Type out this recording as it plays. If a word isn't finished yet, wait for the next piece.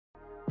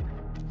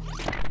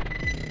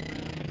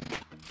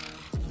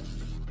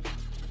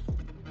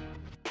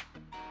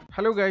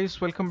Hello guys,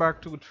 welcome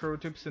back to True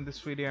Tips. In this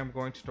video I'm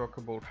going to talk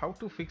about how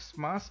to fix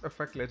Mass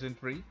Effect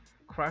Legendary,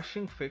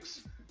 crashing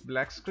fix,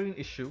 black screen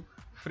issue,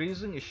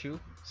 freezing issue,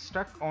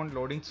 stuck on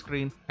loading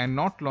screen and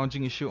not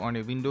launching issue on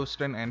a Windows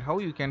 10 and how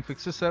you can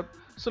fix this up.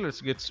 So let's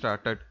get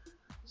started.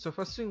 So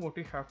first thing what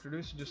you have to do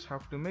is you just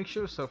have to make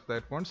sure yourself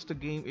that once the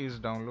game is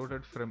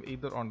downloaded from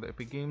either on the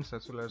Epic Games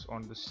as well as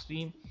on the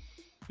Steam,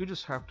 you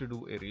just have to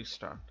do a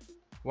restart.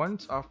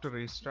 Once after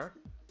restart,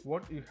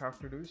 what you have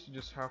to do is you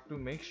just have to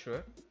make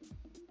sure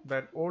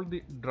that all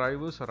the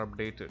drivers are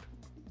updated.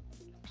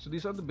 So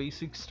these are the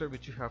basic steps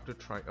which you have to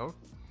try out,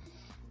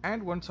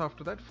 and once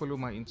after that follow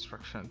my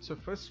instruction. So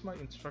first my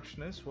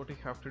instruction is what you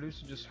have to do is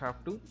you just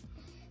have to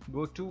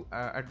go to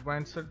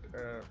advanced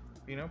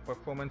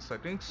performance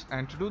settings,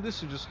 and to do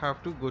this you just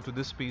have to go to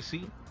this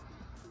PC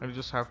and you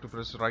just have to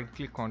press right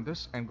click on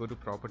this and go to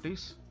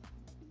properties.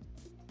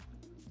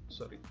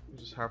 You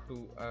just have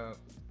to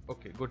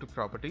go to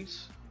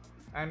properties.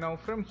 And now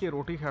from here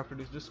what you have to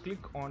do is just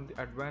click on the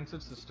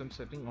advanced system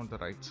setting on the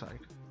right side.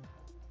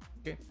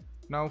 Okay,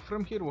 now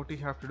from here what you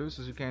have to do is,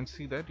 as you can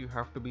see, that you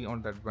have to be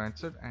on the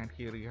advanced, and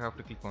here you have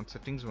to click on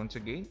settings once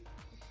again.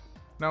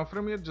 Now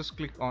from here just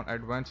click on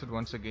advanced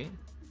once again,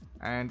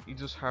 and you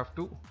just have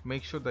to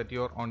make sure that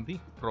you're on the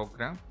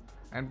program,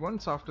 and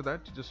once after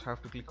that you just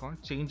have to click on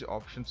change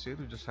options. Here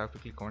you just have to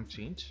click on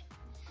change,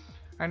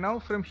 and now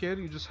from here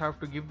you just have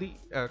to give the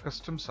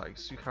custom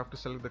size. You have to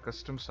select the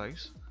custom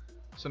size.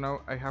 So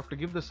now I have to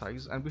give the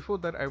size, and before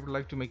that I would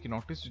like to make you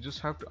notice you just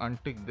have to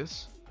untick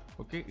this.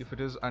 Okay, if it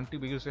is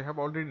untick, because I have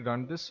already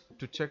done this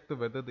to check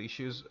whether the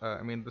issues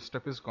the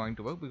step is going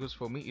to work, because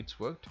for me it's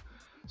worked.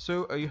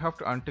 So you have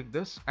to untick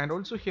this, and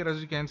also here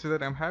as you can see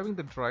that I'm having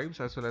the drives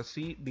as well as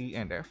C, D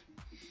and F.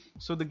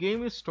 So the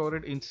game is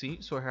stored in C,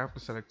 so I have to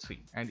select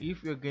C, and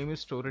if your game is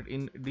stored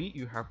in D,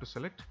 you have to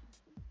select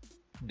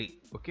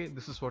D. Okay,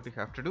 this is what you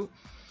have to do,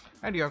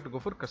 and you have to go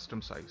for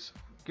custom size.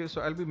 Okay,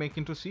 so I'll be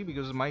making to C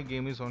because my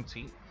game is on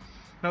C.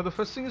 Now the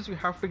first thing is you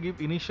have to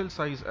give initial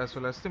size as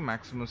well as the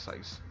maximum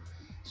size.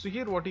 So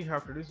here what you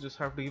have to do is just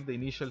have to give the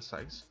initial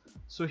size.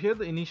 So here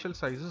the initial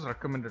size is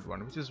recommended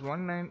one, which is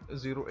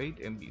 1908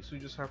 MB. So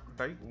you just have to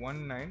type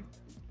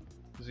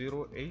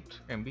 1908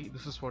 MB.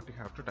 This is what you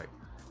have to type.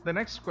 The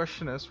next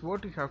question is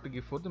what you have to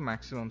give for the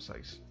maximum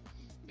size.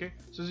 Okay,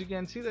 so as you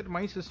can see that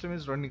my system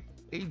is running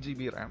 8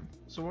 GB RAM.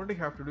 So what I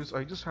have to do is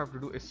I just have to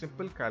do a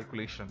simple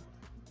calculation.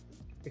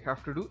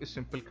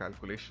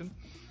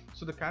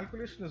 So the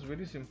calculation is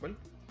very simple.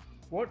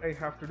 What I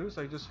have to do is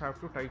I just have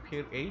to type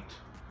here 8.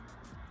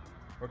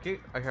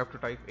 Okay, I have to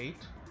type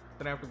 8,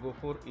 then I have to go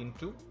for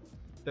into,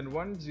 then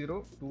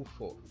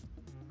 1024.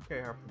 Okay,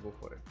 I have to go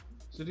for it.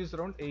 So it is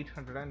around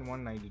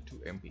 892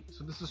 MB.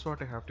 So this is what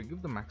I have to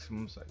give the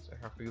maximum size. I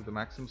have to give the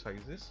maximum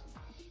size is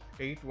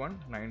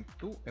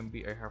 8192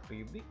 MB. I have to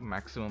give the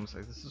maximum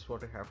size. This is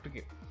what I have to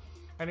give.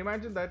 And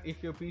imagine that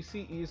if your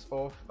PC is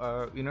of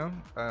 12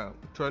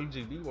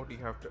 GB, what you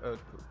have to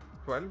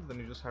 12, then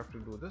you just have to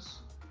do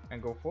this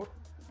and go for,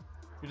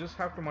 you just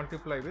have to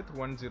multiply with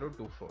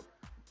 1024.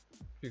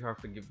 You have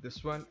to give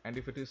this one, and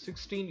if it is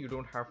 16, you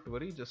don't have to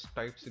worry, just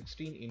type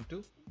 16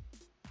 into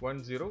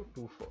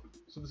 1024.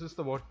 So this is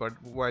the what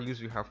values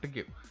you have to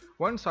give.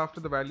 Once after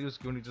the value is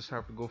given, you just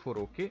have to go for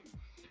OK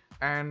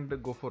and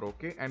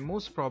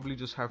most probably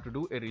just have to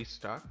do a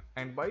restart,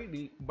 and by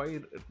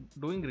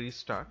doing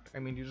restart,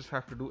 you just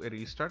have to do a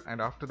restart,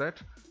 and after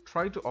that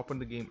try to open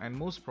the game, and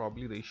most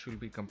probably the issue will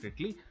be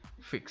completely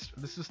fixed.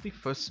 This is the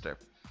first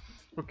step.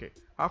 Okay,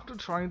 after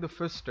trying the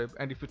first step,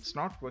 and if it's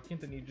not working,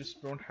 then you just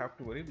don't have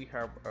to worry. We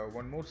have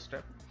one more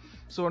step.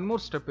 So one more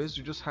step is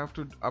you just have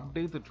to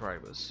update the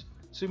drivers.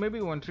 So you may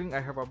be wondering, I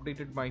have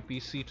updated my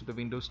PC to the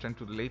Windows 10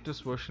 to the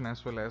latest version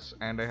as well as,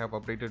 and I have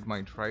updated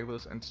my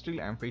drivers, and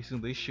still I'm facing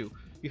the issue.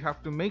 You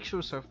have to make sure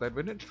yourself that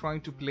when you're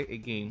trying to play a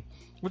game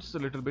which is a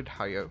little bit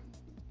higher,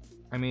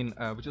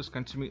 which is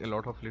consuming a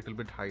lot of little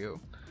bit higher.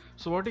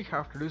 So what you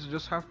have to do is you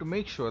just have to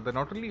make sure that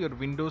not only your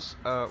Windows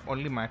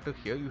only matter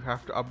here, you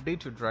have to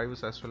update your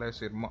drivers as well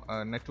as your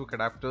network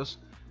adapters,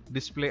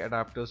 display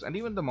adapters, and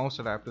even the mouse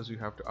adapters you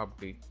have to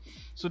update.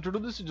 So to do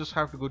this, you just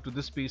have to go to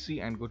this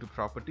PC and go to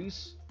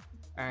properties,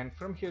 and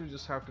from here you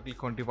just have to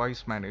click on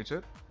device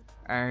manager,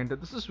 and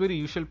this is very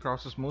usual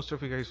process. Most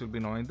of you guys will be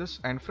knowing this,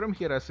 and from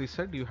here, as I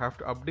said, you have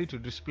to update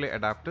your display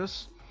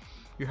adapters.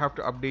 You have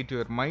to update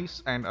your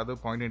mice and other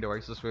pointing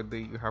devices where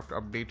you have to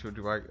update your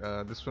device,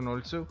 this one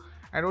also,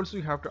 and also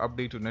you have to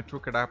update your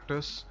network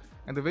adapters.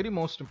 And the very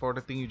most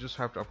important thing, you just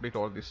have to update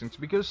all these things,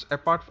 because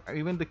apart from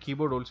even the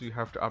keyboard also you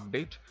have to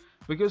update,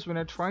 because when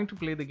you're trying to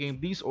play the game,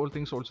 these all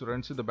things also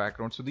runs in the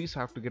background, so these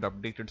have to get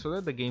updated so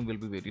that the game will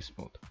be very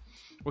smooth.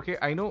 Okay,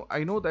 I know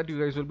that you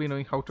guys will be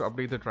knowing how to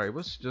update the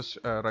drivers. Just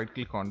right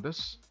click on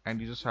this, and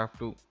you just have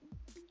to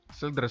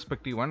select the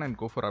respective one and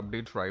go for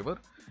update driver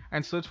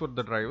and search for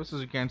the drivers.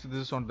 As you can see, this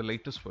is on the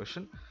latest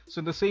version. So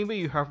in the same way,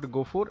 you have to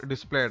go for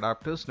display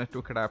adapters,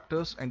 network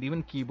adapters, and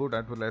even keyboard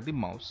as well as the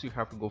mouse. You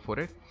have to go for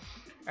it.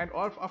 And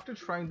after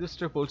trying this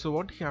step also,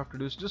 what you have to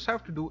do is just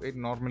have to do a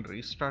normal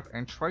restart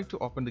and try to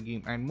open the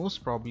game, and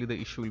most probably the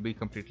issue will be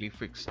completely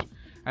fixed.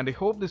 And I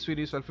hope this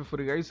video is helpful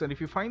for you guys, and if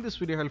you find this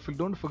video helpful,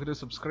 don't forget to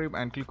subscribe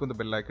and click on the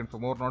bell icon for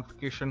more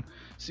notification.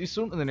 See you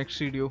soon in the next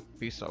video.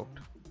 Peace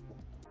out.